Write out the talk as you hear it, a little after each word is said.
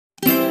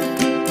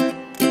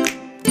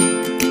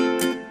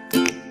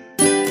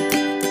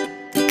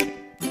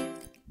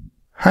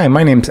Hi,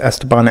 my name's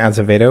Esteban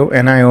Azevedo,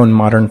 and I own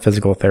Modern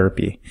Physical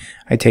Therapy.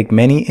 I take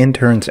many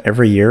interns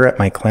every year at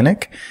my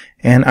clinic,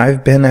 and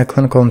I've been a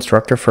clinical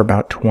instructor for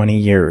about 20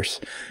 years.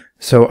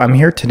 So I'm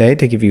here today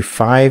to give you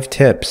 5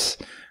 tips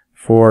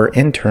for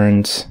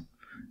interns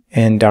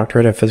in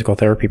doctorate of physical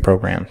therapy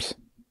programs.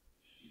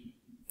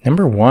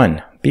 Number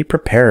 1, be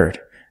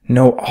prepared.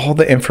 Know all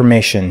the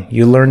information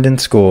you learned in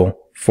school,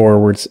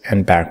 forwards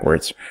and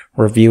backwards.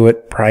 Review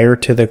it prior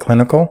to the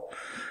clinical.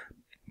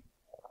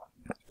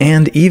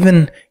 And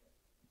even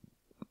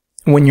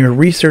when you're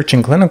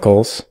researching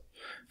clinicals,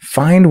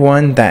 find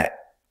one that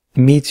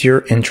meets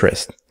your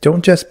interest.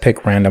 Don't just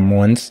pick random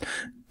ones.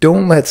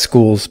 Don't let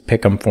schools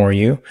pick them for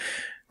you.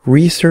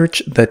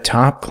 Research the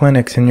top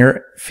clinics in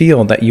your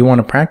field that you want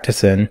to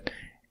practice in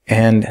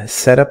and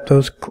set up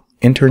those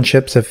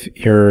internships if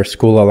your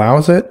school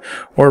allows it,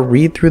 or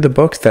read through the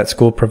books that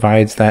school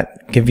provides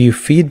that give you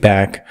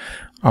feedback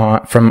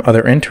from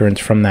other interns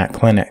from that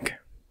clinic.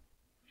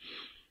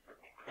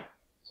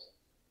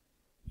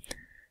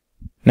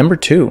 Number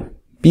 2,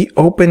 be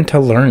open to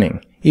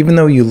learning. Even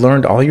though you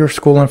learned all your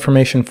school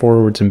information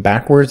forwards and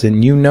backwards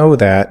and you know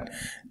that,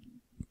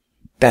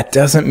 that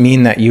doesn't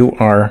mean that you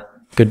are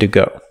good to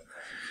go.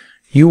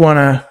 You want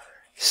to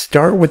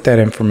start with that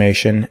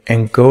information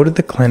and go to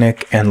the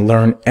clinic and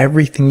learn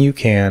everything you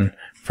can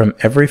from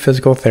every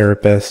physical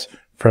therapist,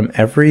 from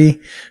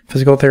every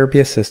physical therapy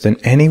assistant.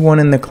 Anyone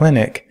in the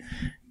clinic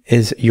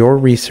is your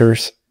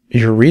resource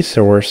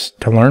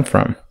to learn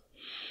from.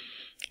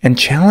 And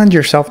challenge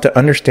yourself to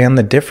understand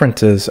the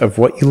differences of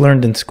what you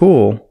learned in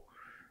school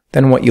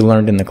than what you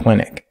learned in the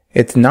clinic.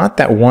 It's not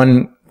that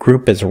one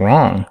group is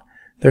wrong.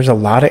 There's a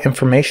lot of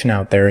information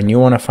out there, and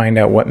you want to find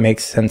out what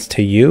makes sense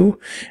to you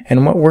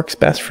and what works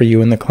best for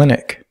you in the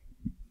clinic.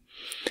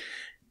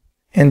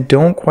 And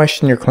don't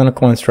question your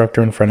clinical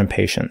instructor in front of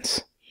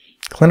patients.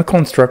 Clinical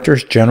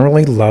instructors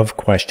generally love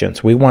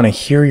questions. We want to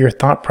hear your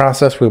thought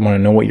process. We want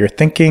to know what you're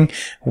thinking.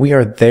 We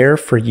are there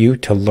for you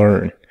to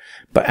learn.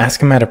 But ask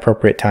them at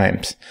appropriate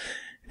times,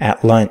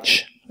 at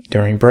lunch,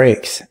 during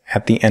breaks,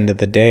 at the end of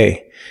the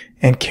day.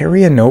 And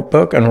carry a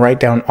notebook and write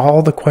down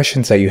all the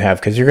questions that you have,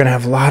 because you're going to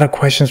have a lot of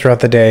questions throughout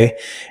the day.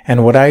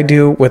 And what I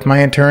do with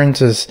my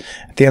interns is,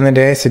 at the end of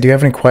the day, I say, do you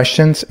have any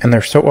questions? And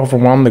they're so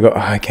overwhelmed, they go,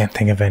 I can't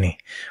think of any.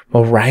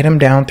 Well, write them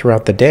down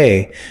throughout the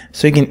day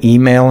so you can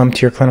email them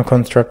to your clinical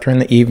instructor in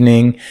the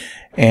evening.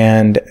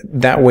 And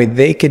that way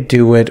they could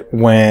do it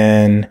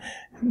when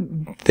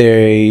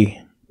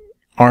they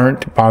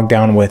aren't bogged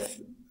down with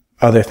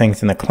other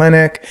things in the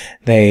clinic.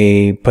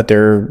 They put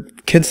their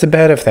kids to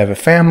bed if they have a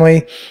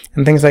family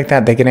and things like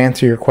that. They can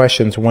answer your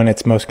questions when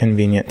it's most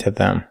convenient to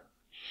them.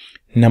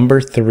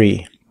 Number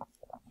 3,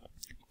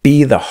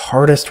 be the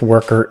hardest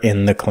worker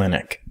in the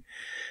clinic.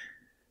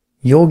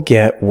 You'll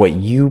get what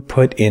you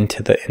put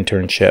into the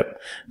internship.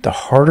 The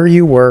harder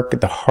you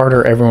work, the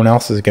harder everyone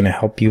else is going to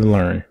help you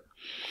learn.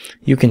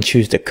 You can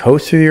choose to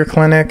coast through your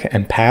clinic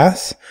and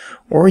pass,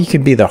 or you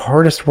could be the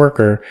hardest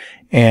worker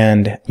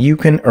and you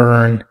can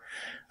earn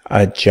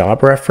a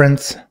job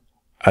reference,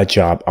 a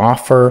job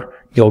offer.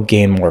 You'll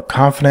gain more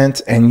confidence,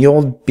 and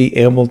you'll be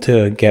able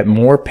to get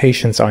more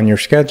patients on your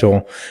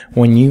schedule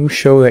when you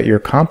show that you're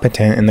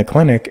competent in the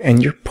clinic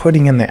and you're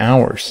putting in the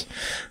hours.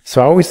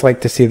 So I always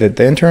like to see that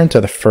the interns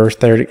are the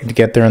first there to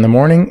get there in the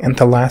morning and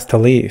the last to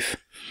leave.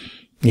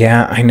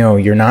 Yeah, I know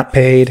you're not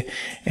paid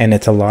and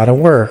it's a lot of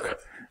work,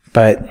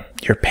 but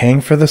you're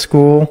paying for the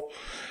school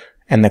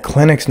and the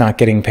clinic's not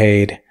getting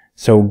paid.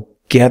 So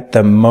get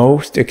the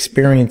most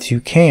experience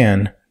you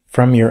can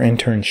from your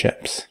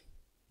internships.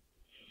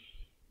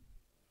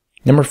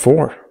 Number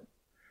 4,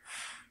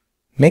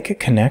 make a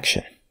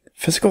connection.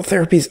 Physical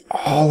therapy is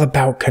all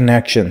about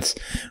connections.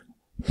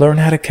 Learn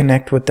how to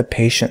connect with the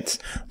patients.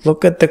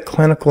 Look at the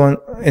clinical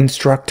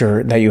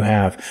instructor that you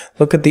have.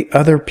 Look at the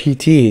other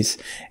PTs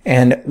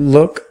and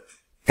look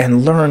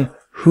and learn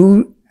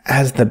who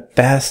has the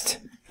best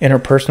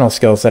interpersonal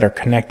skills that are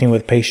connecting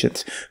with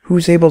patients,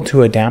 who's able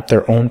to adapt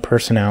their own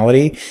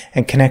personality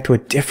and connect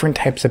with different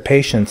types of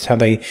patients, how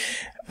they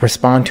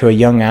respond to a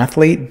young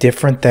athlete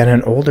different than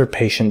an older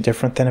patient,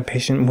 different than a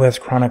patient who has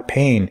chronic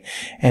pain,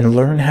 and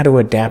learn how to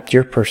adapt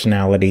your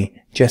personality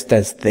just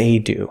as they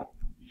do.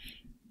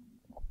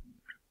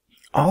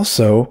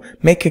 Also,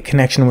 make a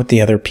connection with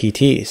the other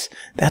PTs.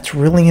 That's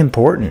really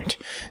important.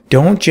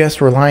 Don't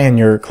just rely on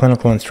your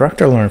clinical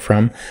instructor to learn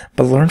from,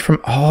 but learn from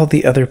all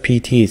the other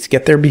PTs.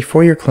 Get there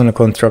before your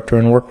clinical instructor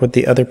and work with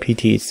the other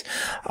PTs.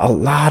 A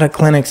lot of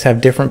clinics have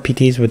different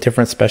PTs with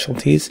different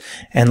specialties,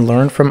 and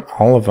learn from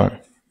all of them.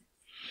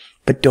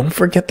 But don't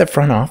forget the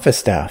front office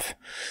staff.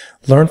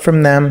 Learn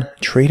from them,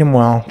 treat them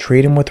well,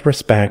 treat them with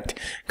respect,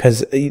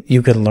 because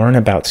you could learn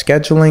about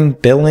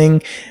scheduling,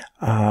 billing,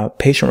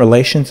 patient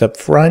relations up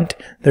front.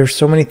 There's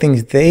so many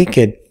things they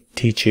could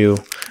teach you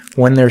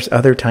when there's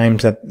other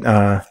times that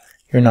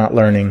you're not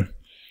learning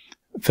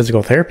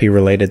physical therapy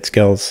related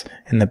skills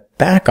in the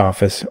back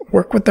office.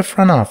 Work with the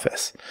front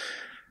office.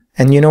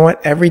 And you know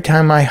what? Every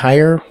time I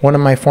hire one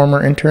of my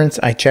former interns,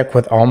 I check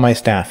with all my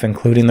staff,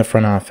 including the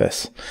front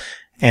office.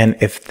 And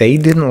if they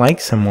didn't like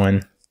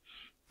someone,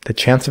 the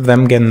chance of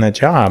them getting the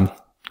job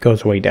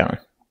goes way down.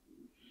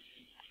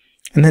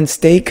 And then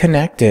stay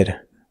connected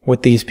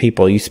with these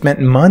people. You spent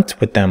months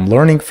with them,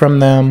 learning from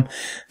them.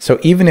 So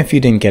even if you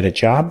didn't get a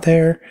job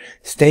there,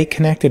 stay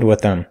connected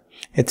with them.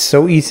 It's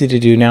so easy to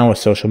do now with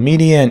social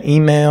media and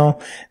email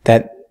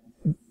that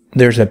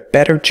there's a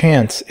better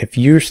chance, if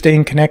you're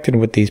staying connected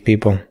with these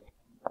people,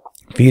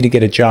 for you to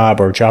get a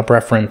job or a job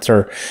reference,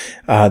 or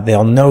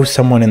they'll know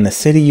someone in the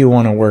city you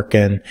want to work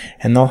in,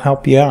 and they'll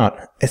help you out,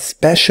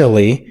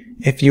 especially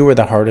if you were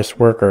the hardest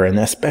worker, and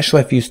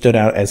especially if you stood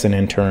out as an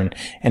intern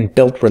and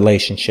built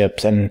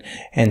relationships and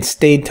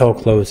stayed till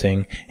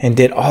closing and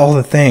did all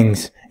the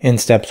things in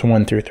steps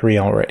 1 through 3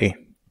 already.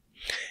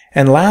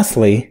 And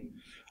lastly,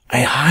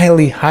 I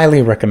highly,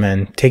 highly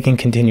recommend taking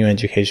continuing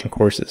education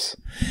courses.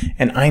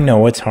 And I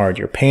know it's hard.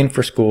 You're paying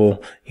for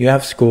school. You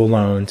have school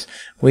loans.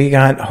 We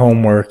got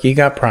homework. You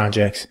got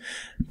projects.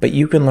 But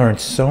you can learn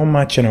so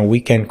much in a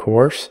weekend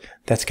course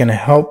that's going to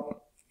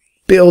help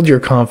build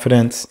your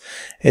confidence.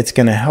 It's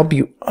going to help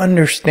you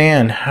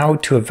understand how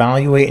to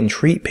evaluate and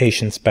treat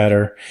patients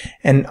better.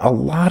 And a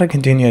lot of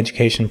continuing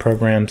education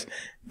programs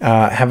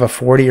have a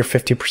 40 or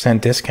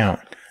 50% discount.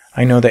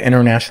 I know the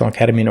International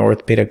Academy of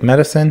Orthopedic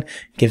Medicine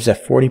gives a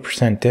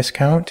 40%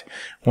 discount.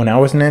 When I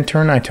was an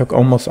intern, I took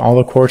almost all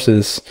the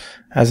courses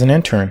as an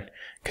intern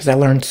because I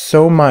learned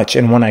so much.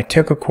 And when I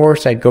took a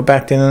course, I'd go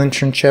back to the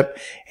internship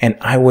and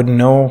I would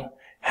know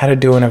how to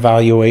do an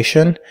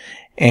evaluation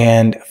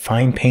and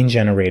find pain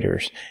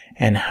generators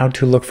and how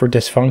to look for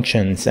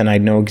dysfunctions. And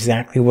I'd know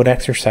exactly what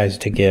exercise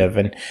to give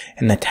and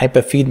the type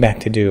of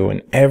feedback to do.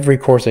 And every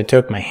course I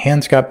took, my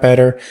hands got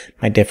better,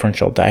 my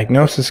differential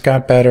diagnosis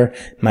got better,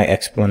 my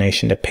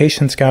explanation to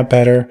patients got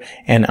better,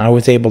 and I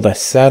was able to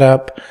set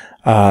up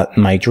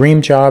my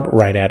dream job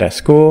right out of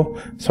school.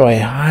 So I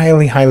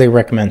highly, highly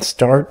recommend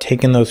start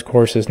taking those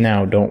courses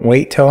now. Don't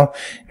wait till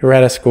you're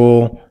out of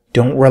school.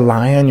 Don't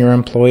rely on your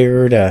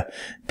employer to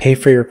pay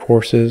for your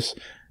courses.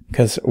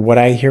 Because what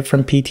I hear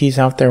from PTs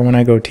out there when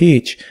I go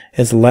teach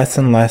is less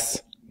and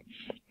less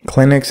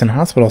clinics and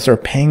hospitals are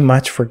paying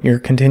much for your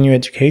continuing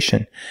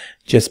education.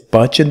 Just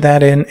budget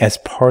that in as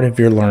part of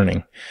your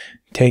learning.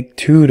 Take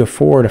 2 to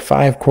 4 to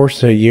 5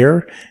 courses a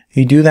year.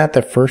 You do that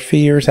the first few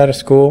years out of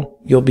school,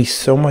 you'll be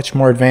so much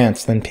more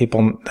advanced than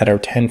people that are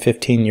 10,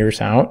 15 years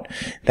out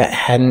that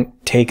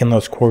hadn't taken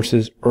those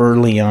courses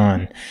early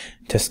on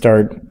to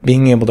start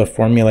being able to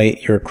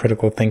formulate your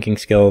critical thinking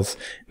skills,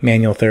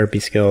 manual therapy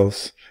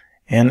skills,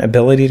 and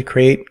ability to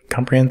create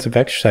comprehensive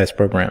exercise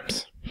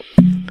programs.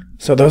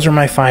 So those are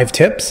my 5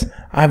 tips.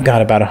 I've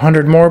got about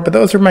 100 more, but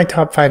those are my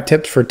top 5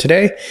 tips for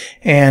today.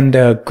 And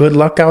good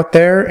luck out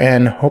there,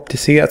 and hope to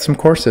see you at some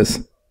courses.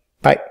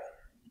 Bye.